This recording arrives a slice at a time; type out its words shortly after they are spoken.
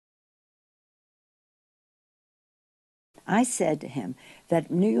I said to him that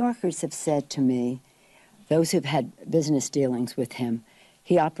New Yorkers have said to me, those who've had business dealings with him,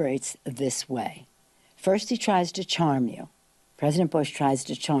 he operates this way. First, he tries to charm you. President Bush tries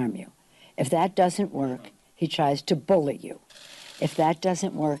to charm you. If that doesn't work, he tries to bully you. If that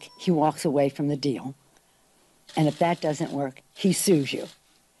doesn't work, he walks away from the deal. And if that doesn't work, he sues you.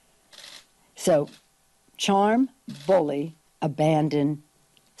 So, charm, bully, abandon,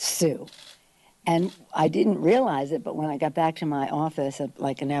 sue. And I didn't realize it, but when I got back to my office,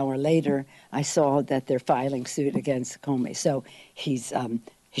 like an hour later, I saw that they're filing suit against Comey. So he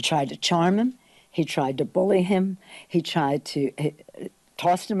tried to charm him, he tried to bully him, he tossed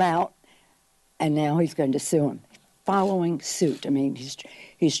him out, and now he's going to sue him. Following suit. I mean,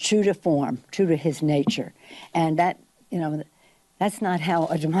 he's true to form, true to his nature. And that, that's not how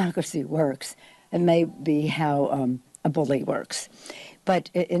a democracy works. It may be how a bully works.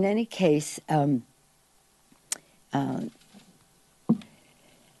 But in any case, I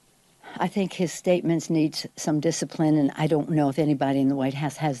think his statements need some discipline, and I don't know if anybody in the White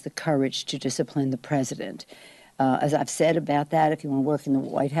House has the courage to discipline the president. As I've said about that, if you want to work in the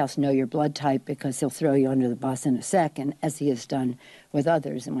White House, know your blood type, because he'll throw you under the bus in a second, as he has done with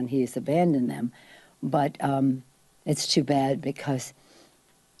others and when he has abandoned them. But it's too bad, because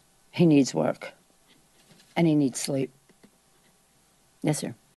he needs work and he needs sleep. Yes,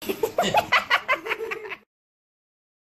 sir.